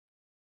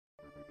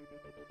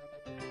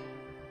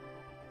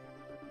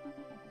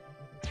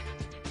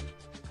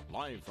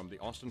Live from the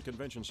Austin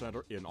Convention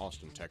Center in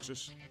Austin,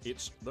 Texas,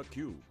 it's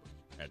theCUBE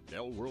at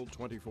Dell World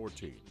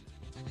 2014.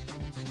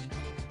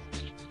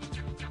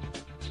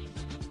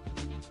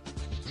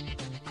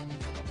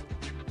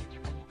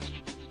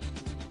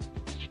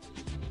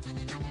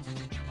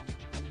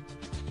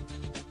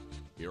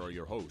 Here are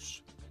your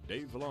hosts,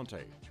 Dave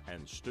Vellante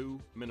and Stu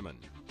Miniman.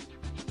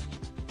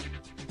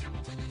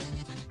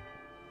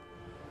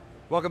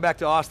 Welcome back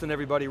to Austin,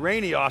 everybody.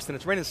 Rainy Austin.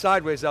 It's raining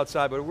sideways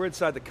outside, but we're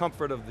inside the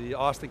comfort of the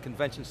Austin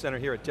Convention Center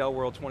here at Dell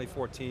World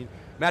 2014.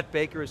 Matt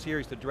Baker is here.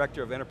 He's the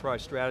Director of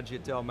Enterprise Strategy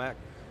at Dell. Matt,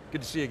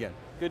 good to see you again.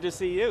 Good to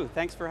see you.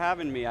 Thanks for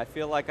having me. I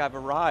feel like I've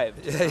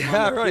arrived.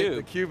 Yeah, right.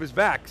 theCUBE is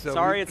back. So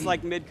sorry it's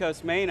like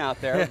mid-coast Maine out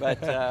there,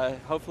 but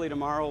hopefully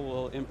tomorrow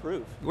will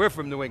improve. We're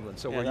from New England,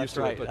 so we're used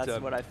to it. But,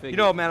 that's what I figured. You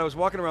know, man, I was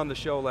walking around the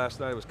show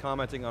last night. I was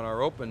commenting on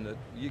our open that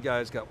you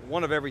guys got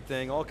one of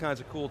everything, all kinds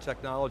of cool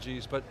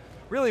technologies, but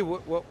really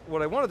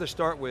what I wanted to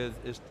start with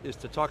is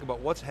to talk about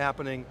what's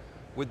happening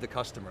with the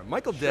customer.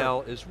 Michael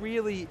Dell is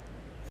really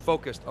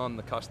focused on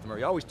the customer.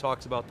 He always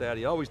talks about that.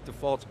 He always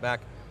defaults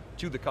back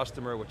to the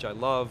customer, which I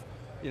love.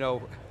 You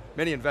know,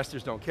 many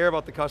investors don't care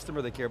about the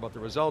customer, they care about the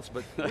results,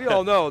 but we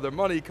all know the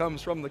money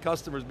comes from the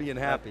customers being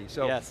happy.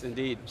 So, yes,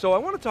 indeed. So I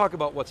want to talk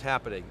about what's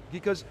happening,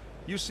 because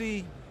you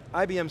see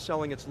IBM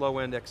selling its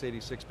low-end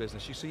x86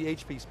 business, you see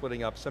HP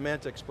splitting up,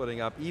 Symantec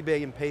splitting up,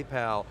 eBay and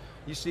PayPal,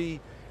 you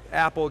see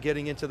Apple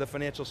getting into the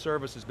financial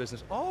services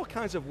business, all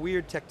kinds of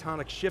weird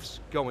tectonic shifts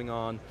going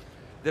on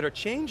that are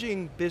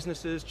changing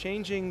businesses,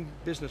 changing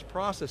business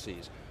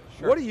processes.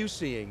 Sure. What are you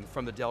seeing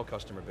from the Dell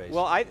customer base?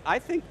 Well, I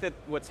think that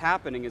what's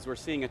happening is we're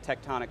seeing a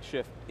tectonic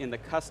shift in the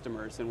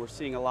customers, and we're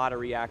seeing a lot of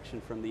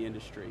reaction from the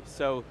industry.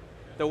 So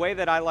the way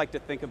that I like to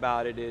think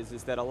about it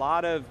is that a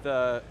lot of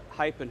the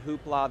hype and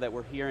hoopla that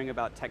we're hearing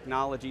about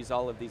technologies,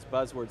 all of these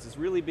buzzwords, is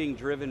really being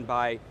driven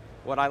by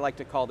what I like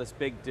to call this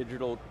big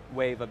digital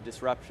wave of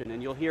disruption.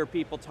 And you'll hear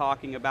people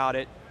talking about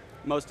it,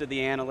 most of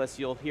the analysts,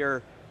 you'll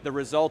hear the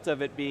result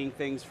of it being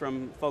things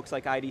from folks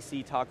like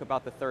IDC talk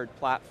about the third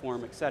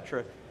platform, et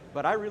cetera.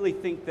 But I really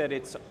think that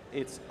it's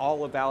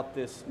all about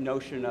this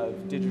notion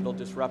of digital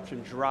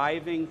disruption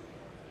driving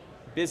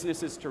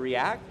businesses to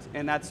react,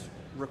 and that's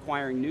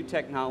requiring new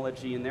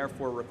technology and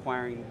therefore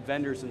requiring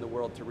vendors in the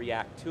world to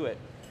react to it.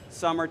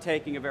 Some are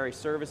taking a very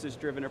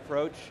services-driven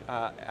approach.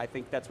 I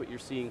think that's what you're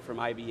seeing from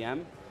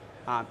IBM,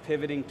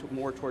 pivoting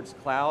more towards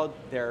cloud,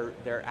 their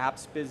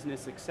apps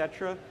business, et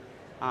cetera.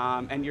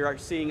 And you're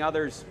seeing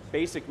others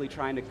basically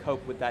trying to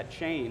cope with that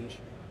change.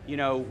 You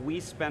know,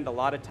 we spend a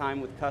lot of time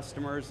with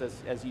customers,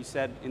 as you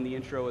said in the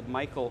intro with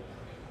Michael,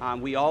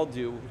 we all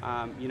do.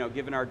 You know,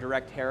 given our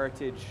direct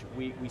heritage,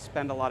 we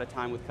spend a lot of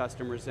time with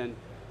customers, and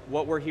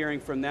what we're hearing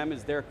from them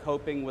is they're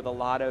coping with a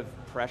lot of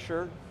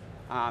pressure,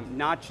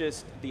 not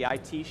just the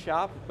IT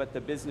shop, but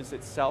the business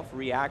itself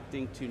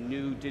reacting to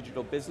new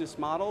digital business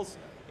models.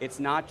 It's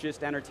not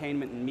just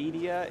entertainment and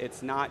media,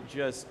 it's not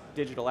just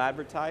digital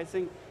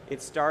advertising,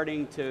 it's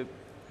starting to,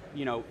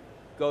 you know,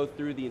 go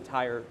through the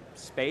entire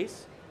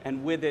space,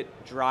 and with it,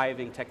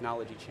 driving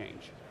technology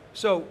change.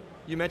 So,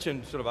 you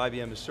mentioned sort of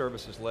IBM is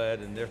services led,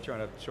 and they're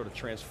trying to sort of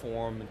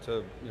transform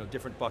into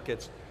different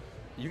buckets.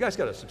 You guys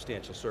got a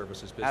substantial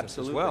services business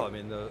Absolutely. As well. I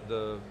mean,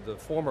 the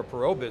former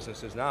Perot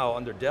business is now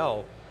under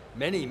Dell,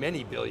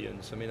 many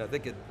billions. I mean, I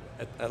think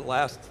at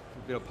last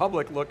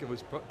public look, it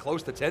was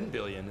close to 10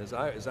 billion, as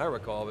I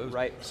recall. It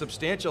was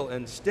substantial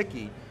and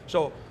sticky.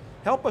 So,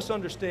 help us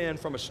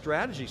understand from a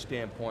strategy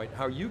standpoint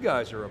how you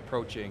guys are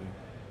approaching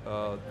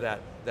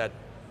that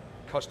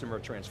customer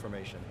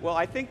transformation. Well,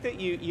 I think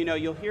that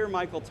you'll hear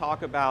Michael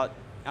talk about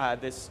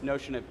this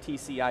notion of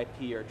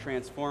TCIP, or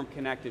transform,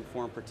 connect,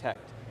 inform,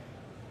 protect.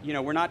 You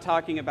know, we're not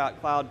talking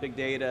about cloud, big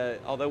data,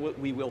 although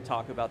we will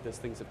talk about those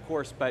things, of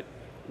course, but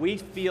we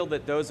feel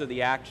that those are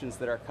the actions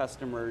that our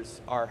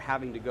customers are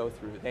having to go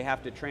through. They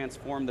have to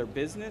transform their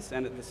business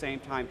and at the same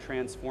time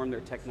transform their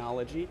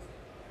technology.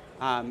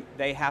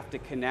 They have to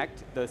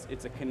connect,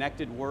 it's a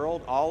connected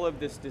world. All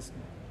of this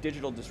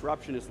digital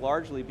disruption is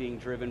largely being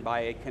driven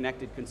by a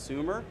connected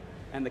consumer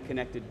and the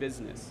connected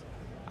business.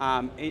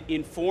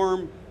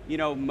 Inform,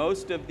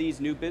 most of these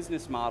new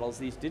business models,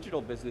 these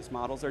digital business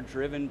models, are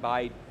driven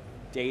by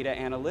data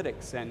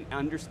analytics and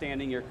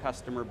understanding your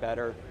customer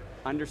better,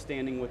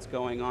 understanding what's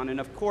going on, and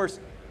of course,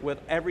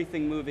 with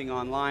everything moving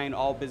online,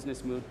 all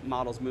business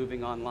models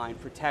moving online,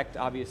 protect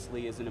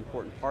obviously is an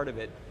important part of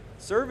it.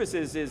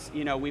 Services is,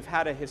 we've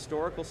had a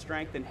historical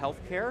strength in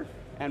healthcare,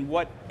 and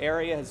what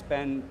area has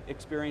been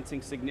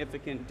experiencing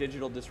significant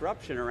digital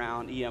disruption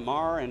around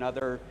EMR and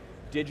other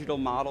digital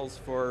models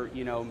for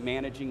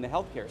managing the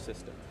healthcare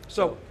system.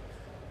 So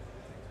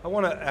I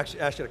want to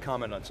actually ask you to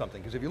comment on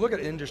something, because if you look at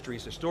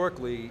industries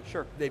historically,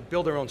 they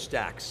build their own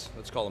stacks,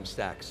 let's call them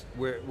stacks,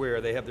 where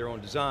they have their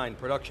own design,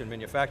 production,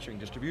 manufacturing,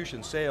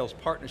 distribution, sales,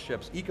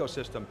 partnerships,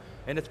 ecosystem,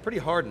 and it's pretty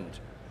hardened.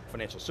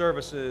 Financial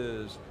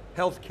services,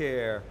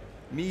 healthcare,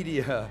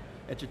 media,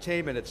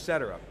 entertainment, et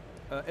cetera.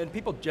 And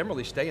people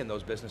generally stay in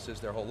those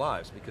businesses their whole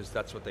lives because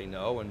that's what they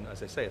know, and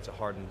as I say, it's a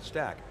hardened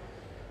stack.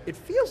 It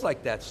feels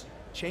like that's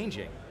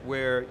changing,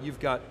 where you've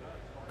got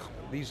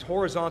these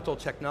horizontal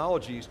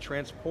technologies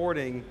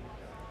transporting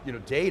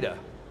data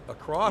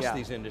across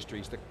these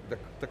industries,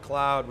 the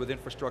cloud with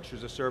infrastructure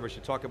as a service.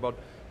 You talk about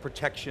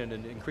protection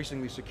and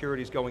increasingly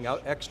security is going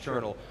out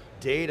external,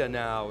 data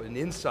now and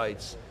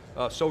insights,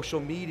 social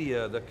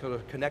media, the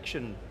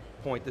connection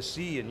point, the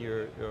C in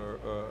your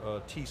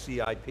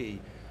TCP.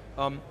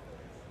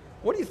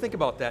 What do you think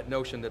about that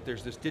notion that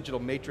there's this digital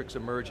matrix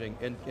emerging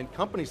and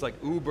companies like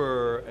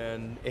Uber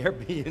and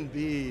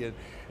Airbnb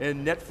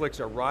and Netflix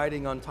are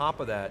riding on top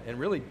of that and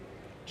really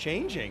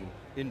changing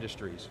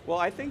industries? Well,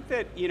 I think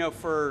that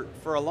for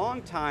a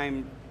long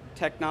time,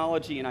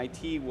 technology and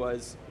IT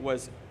was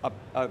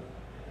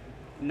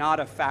not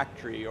a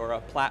factory or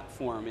a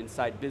platform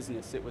inside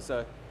business. It was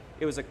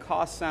a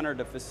cost center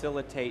to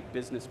facilitate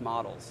business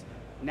models.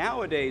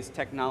 Nowadays,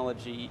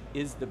 technology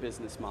is the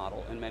business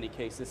model in many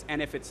cases,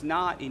 and if it's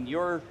not in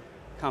your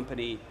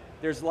company,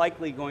 there's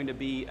likely going to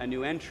be a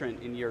new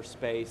entrant in your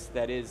space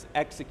that is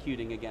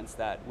executing against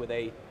that with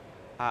a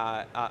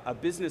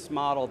business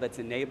model that's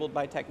enabled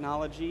by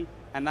technology,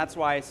 and that's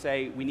why I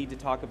say we need to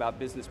talk about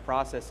business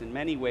process in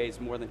many ways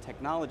more than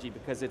technology,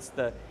 because it's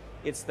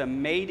the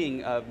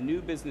mating of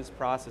new business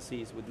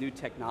processes with new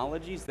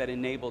technologies that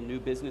enable new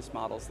business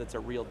models that's a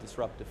real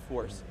disruptive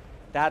force.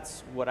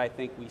 That's what I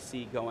think we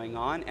see going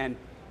on,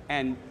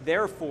 and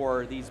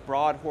therefore these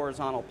broad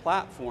horizontal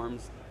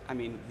platforms, I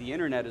mean the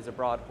internet is a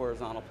broad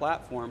horizontal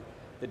platform,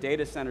 the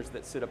data centers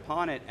that sit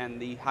upon it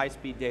and the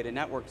high-speed data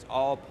networks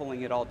all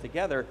pulling it all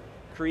together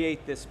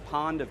create this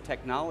pond of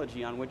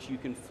technology on which you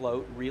can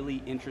float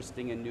really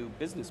interesting and new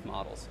business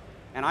models.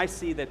 And I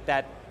see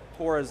that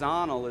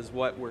horizontal is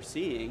what we're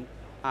seeing,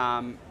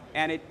 and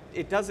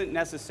it doesn't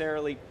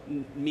necessarily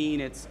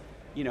mean it's,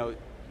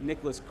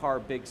 Nicholas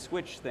Carr big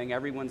switch thing,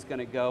 everyone's going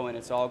to go and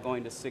it's all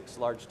going to 6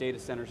 large data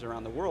centers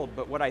around the world,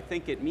 but what I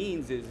think it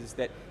means is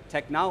that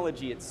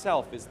technology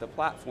itself is the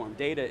platform,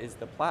 data is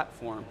the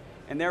platform,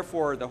 and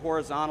therefore the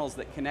horizontals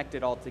that connect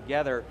it all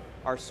together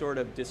are sort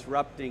of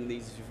disrupting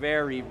these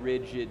very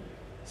rigid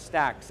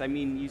stacks. I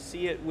mean, you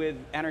see it with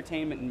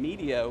entertainment and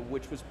media,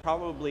 which was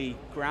probably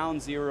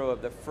ground zero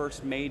of the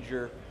first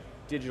major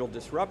digital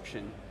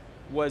disruption,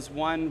 was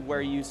one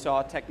where you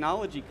saw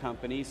technology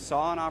companies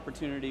saw an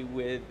opportunity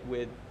with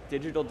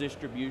digital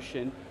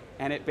distribution,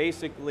 and it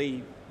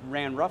basically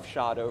ran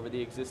roughshod over the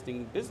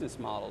existing business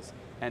models,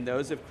 and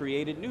those have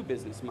created new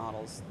business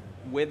models.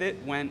 With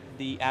it went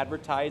the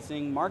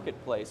advertising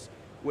marketplace,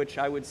 which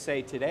I would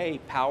say today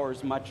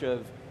powers much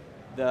of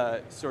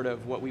the sort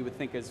of what we would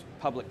think as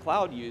public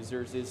cloud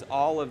users, is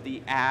all of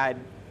the ad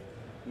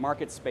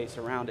market space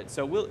around it.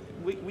 So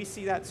we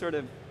see that sort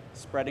of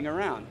spreading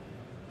around.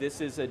 This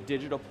is a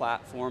digital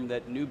platform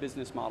that new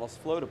business models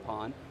float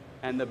upon,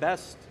 and the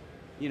best,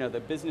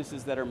 the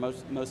businesses that are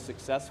most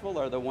successful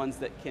are the ones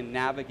that can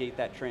navigate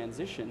that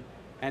transition,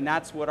 and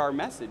that's what our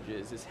message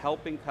is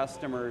helping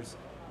customers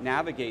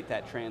navigate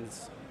that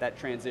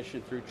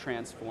transition through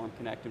transform,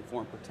 connect,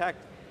 inform, protect.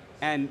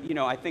 And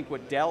I think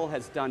what Dell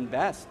has done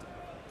best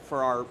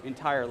for our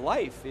entire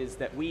life is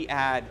that we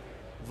add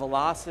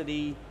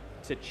velocity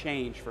to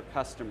change for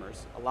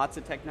customers. Lots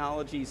of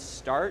technologies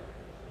start,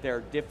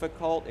 they're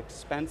difficult,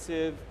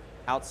 expensive,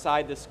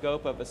 outside the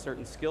scope of a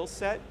certain skill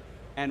set,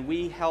 and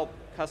we help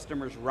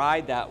customers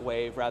ride that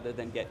wave rather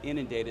than get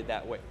inundated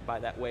by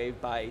that wave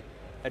by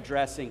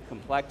addressing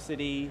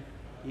complexity.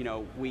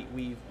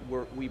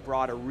 We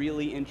brought a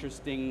really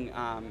interesting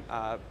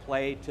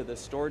play to the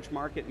storage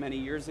market many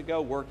years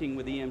ago, working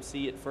with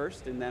EMC at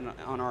first and then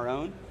on our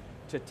own,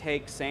 to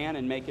take SAN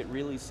and make it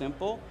really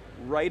simple,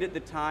 right at the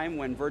time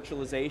when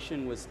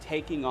virtualization was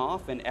taking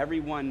off and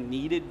everyone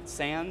needed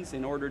SANs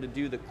in order to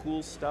do the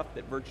cool stuff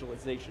that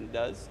virtualization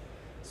does.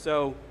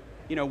 So,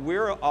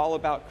 we're all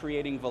about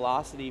creating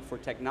velocity for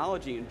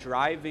technology and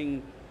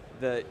driving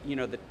the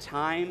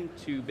time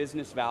to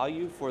business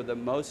value for the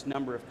most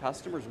number of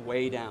customers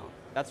way down.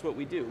 That's what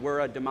we do. We're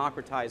a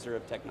democratizer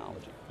of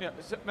technology. Yeah,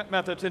 so,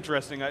 Matt, that's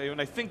interesting. When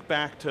I think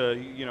back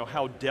to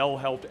how Dell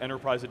helped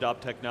enterprise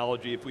adopt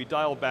technology, if we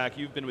dial back,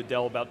 you've been with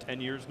Dell about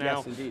 10 years now.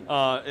 Yes, indeed.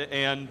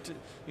 And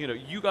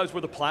you guys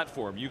were the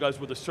platform. You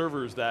guys were the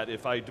servers that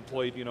if I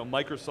deployed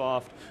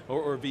Microsoft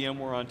or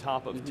VMware on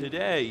top of.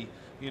 Today,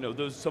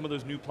 some of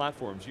those new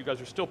platforms, you guys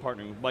are still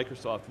partnering with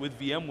Microsoft, with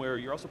VMware,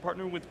 you're also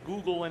partnering with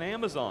Google and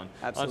Amazon.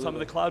 Absolutely. On some of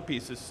the cloud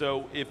pieces.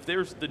 So if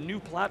there's the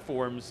new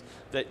platforms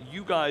that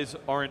you guys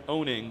aren't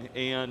owning,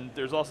 and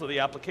there's also the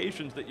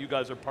applications that you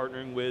guys are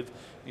partnering with,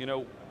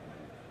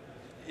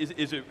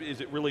 is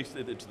it really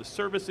it's the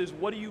services?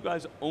 What do you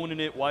guys own in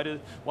it? Why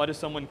does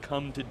someone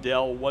come to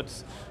Dell?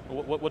 What's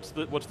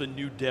the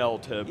new Dell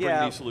to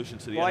bring these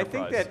solutions to the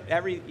enterprise?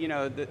 I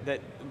think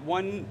that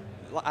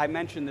I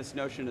mentioned this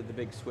notion of the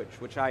big switch,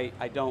 which I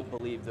don't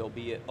believe there'll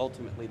be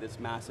ultimately this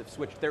massive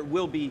switch. There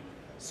will be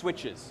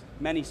switches,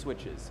 many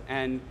switches,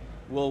 and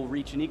we'll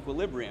reach an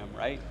equilibrium,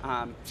 right?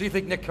 So you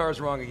think Nick Carr's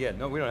wrong again?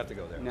 No, we don't have to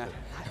go there.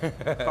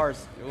 No,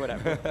 Carr's,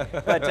 whatever.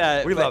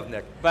 But, we love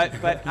Nick.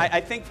 But I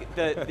think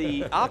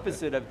the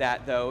opposite of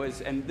that though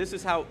is, and this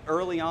is how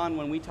early on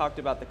when we talked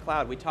about the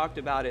cloud, we talked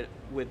about it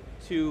with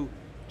two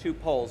two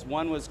poles.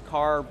 One was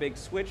car, big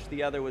switch,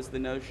 the other was the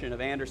notion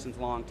of Anderson's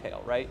long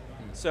tail, right?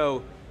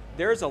 So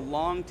there's a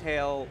long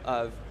tail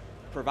of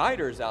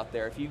providers out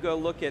there. If you go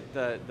look at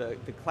the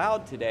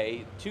cloud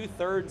today,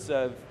 2/3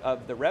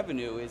 of the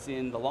revenue is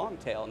in the long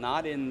tail,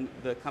 not in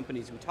the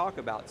companies we talk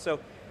about. So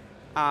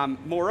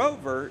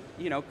moreover,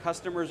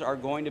 customers are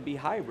going to be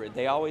hybrid.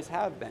 They always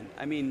have been.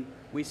 I mean,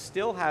 we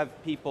still have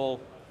people,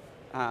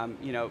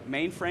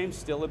 mainframe's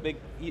still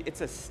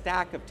it's a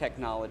stack of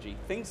technology.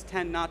 Things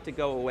tend not to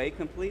go away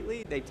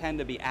completely, they tend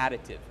to be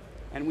additive.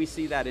 And we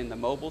see that in the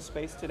mobile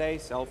space today,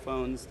 cell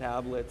phones,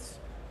 tablets,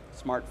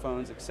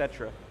 smartphones,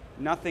 etc.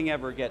 Nothing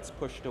ever gets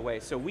pushed away.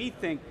 So we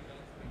think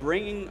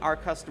bringing our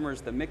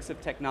customers the mix of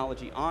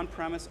technology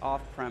on-premise,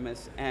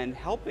 off-premise, and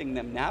helping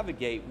them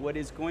navigate what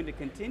is going to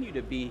continue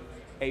to be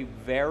a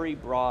very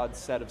broad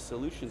set of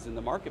solutions in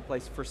the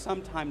marketplace for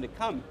some time to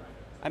come.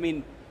 I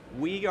mean,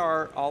 we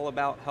are all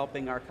about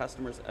helping our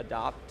customers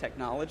adopt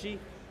technology.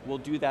 We'll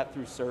do that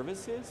through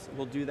services,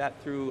 we'll do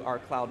that through our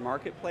cloud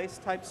marketplace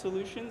type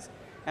solutions,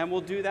 and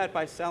we'll do that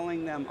by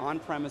selling them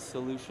on-premise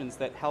solutions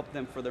that help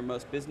them for their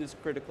most business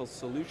critical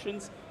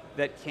solutions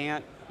that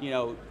can't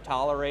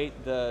tolerate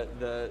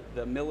the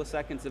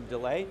milliseconds of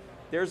delay.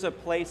 There's a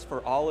place for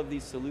all of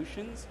these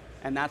solutions,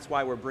 and that's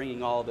why we're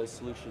bringing all of those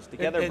solutions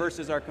together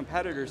versus our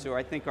competitors who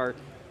I think are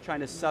trying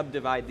to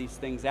subdivide these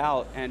things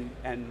out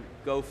and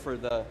go for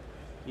the,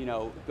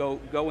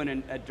 go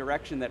in a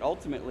direction that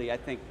ultimately I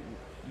think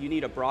you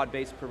need a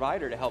broad-based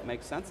provider to help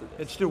make sense of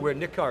this. It's true, where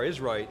Nick Carr is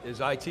right, is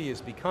IT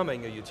is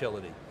becoming a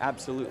utility.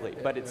 Absolutely,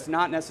 but it's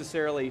not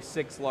necessarily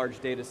 6 large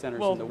data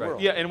centers in the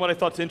world. Yeah, and what I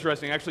thought's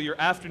interesting, actually your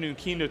afternoon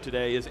keynote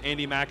today is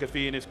Andy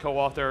McAfee and his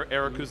co-author,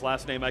 Eric, whose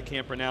last name I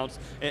can't pronounce,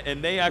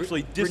 and they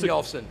actually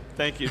disagree.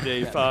 Thank you,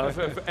 Dave.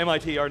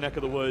 MIT, our neck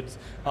of the woods.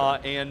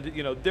 And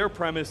their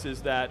premise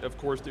is that, of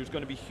course, there's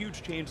going to be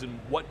huge changes in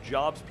what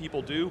jobs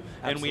people do,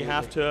 and we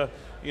have to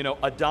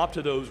adopt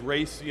to those,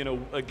 race,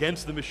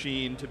 against the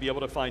machine to be able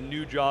to find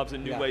new jobs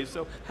in new ways.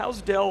 So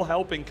how's Dell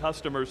helping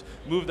customers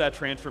move that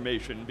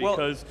transformation?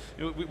 Because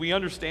we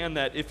understand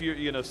that if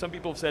you're, some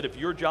people have said if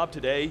your job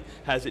today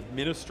has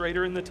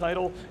administrator in the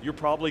title, you're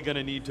probably going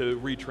to need to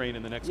retrain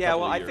in the next couple of years. Yeah,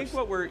 well, I think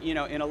what we're,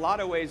 in a lot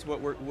of ways,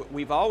 what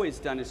we've always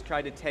done is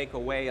try to take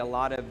away a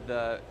lot of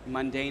the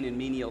mundane and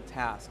menial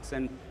tasks.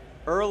 And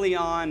early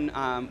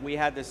on, we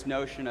had this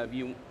notion of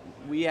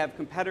we have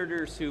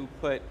competitors who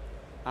put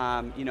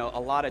a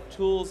lot of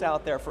tools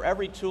out there. For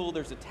every tool,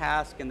 there's a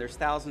task, and there's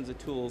thousands of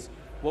tools.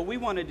 What we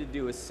wanted to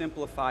do is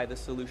simplify the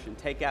solution,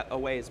 take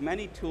away as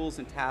many tools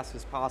and tasks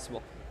as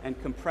possible, and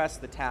compress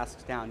the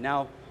tasks down.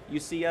 Now,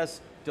 you see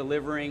us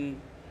delivering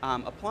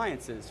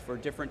appliances for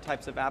different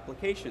types of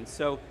applications.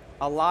 So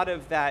a lot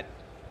of that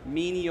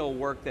menial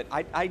work that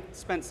I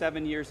spent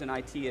 7 years in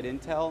IT at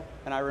Intel,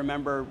 and I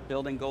remember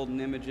building golden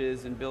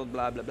images and build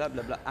blah blah blah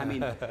blah blah. I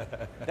mean,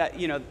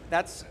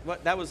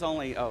 that was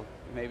only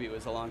maybe it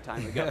was a long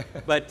time ago,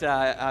 but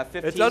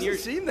 15 years. It doesn't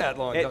seem that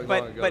long ago.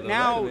 But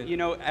now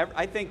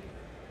I think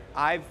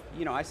I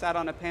sat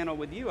on a panel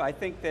with you. I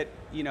think that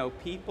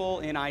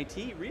people in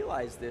IT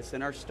realize this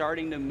and are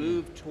starting to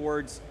move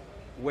towards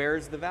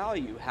where's the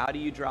value? How do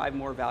you drive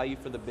more value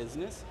for the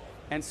business?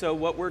 And so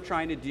what we're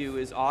trying to do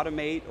is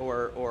automate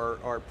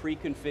or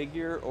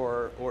pre-configure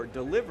or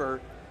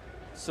deliver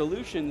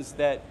solutions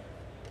that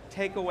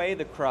take away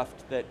the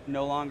cruft that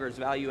no longer is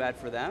value add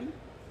for them.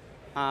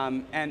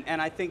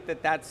 And I think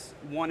that that's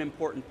one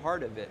important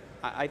part of it.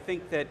 I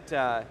think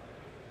that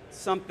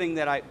something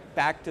that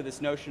back to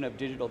this notion of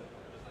digital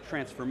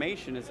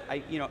transformation is,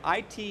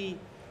 IT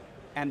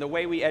and the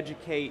way we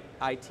educate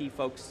IT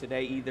folks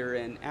today, either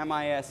in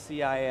MIS,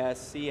 CIS,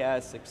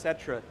 CS,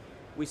 etc.,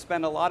 we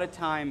spend a lot of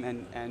time,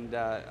 and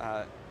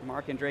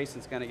Mark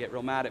Andreessen's going to get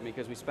real mad at me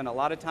because we spend a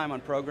lot of time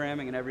on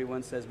programming and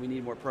everyone says we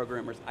need more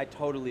programmers. I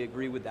totally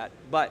agree with that.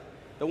 But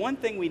the one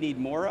thing we need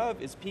more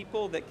of is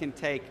people that can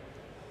take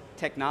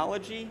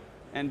technology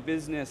and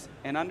business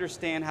and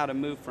understand how to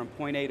move from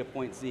point A to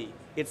point Z.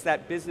 It's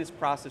that business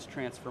process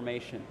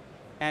transformation.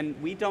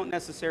 And we don't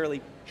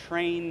necessarily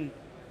train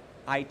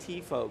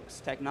IT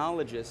folks,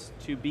 technologists,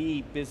 to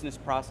be business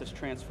process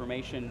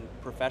transformation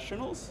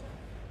professionals.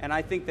 And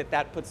I think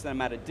that puts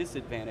them at a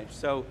disadvantage.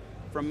 So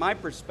from my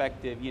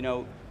perspective,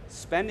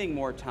 spending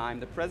more time,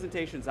 the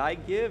presentations I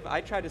give,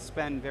 I try to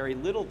spend very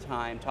little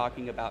time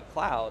talking about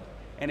cloud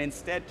and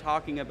instead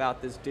talking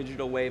about this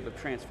digital wave of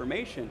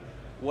transformation.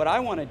 What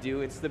I want to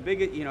do, it's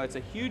it's a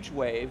huge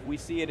wave. We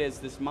see it as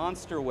this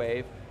monster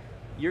wave.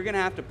 You're going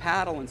to have to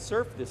paddle and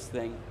surf this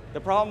thing.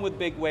 The problem with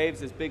big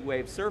waves, as big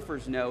wave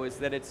surfers know, is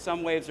that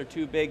some waves are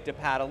too big to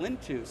paddle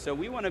into. So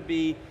we want to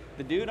be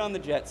the dude on the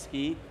jet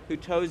ski who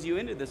tows you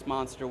into this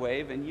monster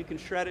wave, and you can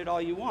shred it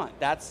all you want.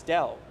 That's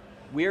Dell.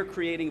 We're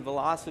creating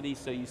velocity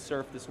so you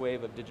surf this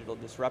wave of digital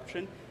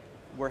disruption.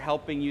 We're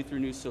helping you through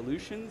new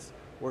solutions.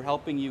 We're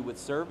helping you with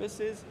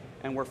services,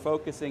 and we're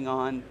focusing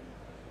on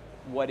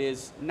what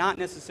is not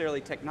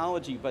necessarily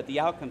technology, but the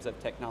outcomes of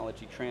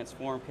technology: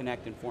 transform,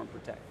 connect, inform,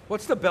 protect.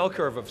 What's the bell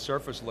curve of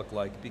Surface look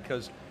like?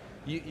 Because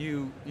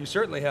you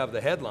certainly have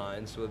the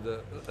headlines with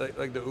the,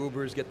 like the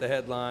Ubers get the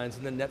headlines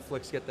and then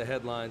Netflix get the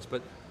headlines,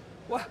 but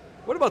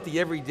what about the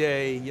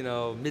everyday,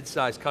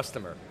 mid-sized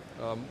customer?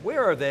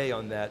 Where are they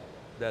on that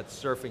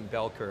surfing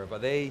bell curve? Are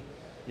they,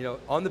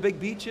 on the big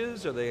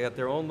beaches? Are they at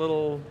their own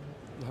little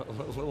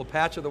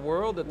patch of the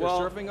world that they're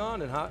surfing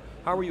on? And how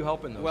are you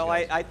helping those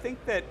guys? I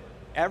think that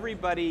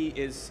everybody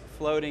is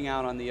floating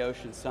out on the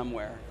ocean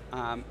somewhere.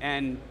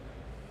 And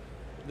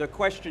the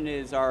question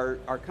is, are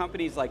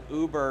companies like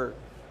Uber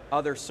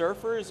other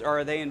surfers, or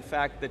are they in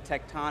fact the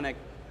tectonic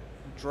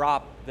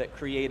drop that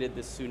created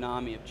this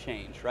tsunami of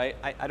change, right?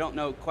 I don't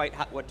know quite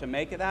what to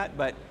make of that,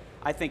 but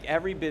I think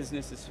every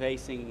business is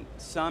facing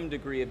some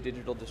degree of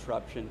digital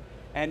disruption,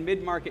 and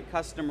mid-market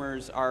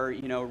customers are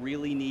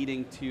really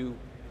needing to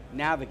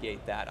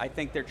navigate that. I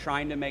think they're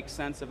trying to make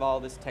sense of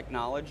all this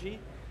technology,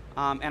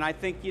 and I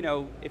think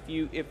if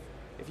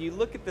you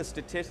look at the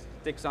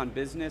statistics on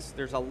business,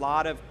 there's a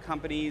lot of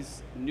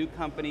companies, new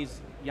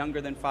companies, younger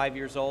than 5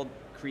 years old,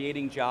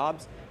 creating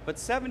jobs, but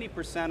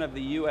 70% of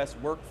the US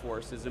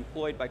workforce is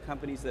employed by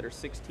companies that are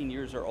 16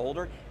 years or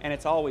older, and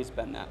it's always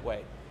been that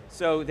way.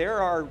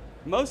 So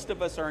most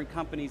of us are in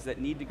companies that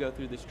need to go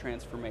through this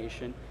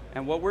transformation,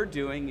 and what we're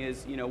doing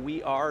is,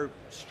 we are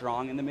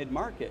strong in the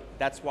mid-market.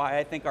 That's why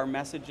I think our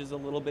message is a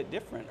little bit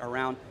different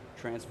around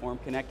transform,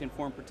 connect,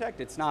 inform,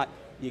 protect. It's not,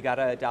 you got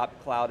to adopt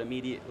cloud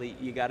immediately,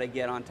 you got to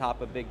get on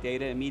top of big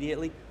data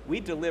immediately. We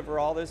deliver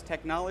all those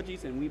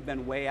technologies, and we've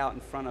been way out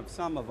in front of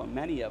some of them,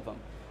 many of them.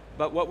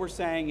 But what we're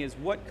saying is,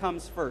 what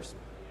comes first?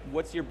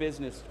 What's your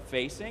business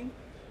facing?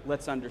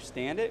 Let's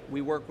understand it.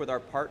 We work with our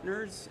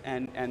partners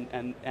and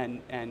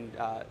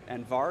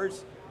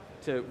VARs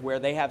to where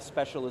they have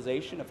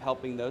specialization of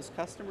helping those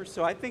customers.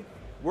 So I think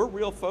we're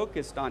real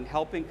focused on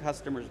helping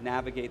customers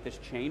navigate this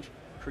change,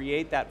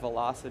 create that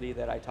velocity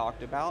that I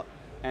talked about,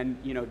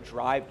 and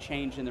drive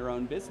change in their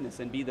own business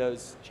and be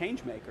those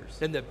change makers.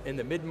 And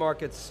the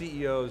mid-market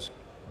CEOs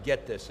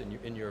get this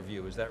in your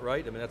view, is that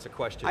right? I mean, that's a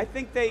question. I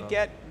think they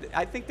get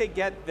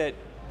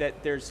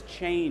that there's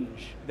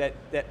change,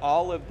 that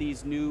all of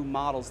these new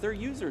models, they're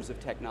users of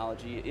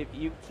technology. If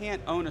you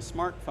can't own a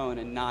smartphone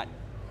and not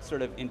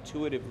sort of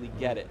intuitively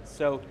get it.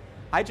 So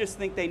I just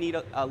think they need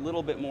a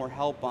little bit more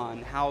help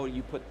on how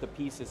you put the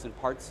pieces and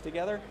parts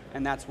together,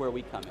 and that's where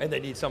we come in. And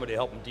they need somebody to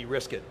help them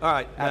de-risk it. All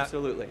right,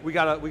 absolutely.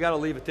 Matt, we got to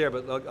leave it there,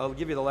 but I'll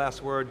give you the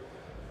last word.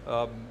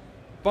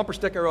 Bumper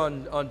sticker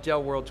on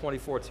Dell World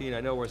 2014.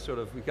 I know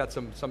we've got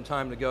some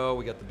time to go.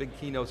 We got the big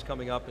keynotes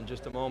coming up in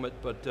just a moment,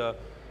 but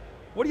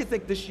what do you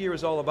think this year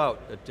is all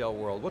about at Dell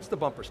World? What's the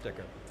bumper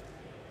sticker?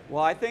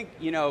 Well, I think,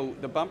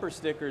 the bumper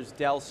sticker's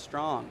Dell's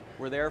strong.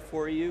 We're there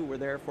for you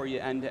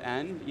end to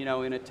end.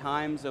 In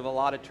times of a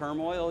lot of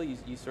turmoil,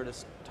 you sort of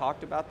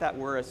talked about that,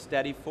 we're a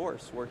steady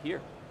force, we're here.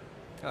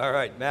 All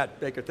right, Matt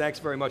Baker, thanks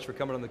very much for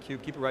coming on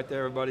theCUBE. Keep it right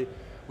there, everybody.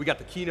 We got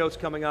the keynotes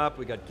coming up,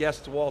 we got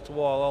guests wall to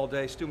wall all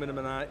day. Stu Miniman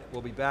and I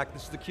will be back.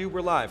 This is theCUBE,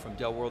 we're live from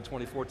Dell World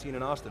 2014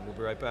 in Austin. We'll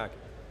be right back.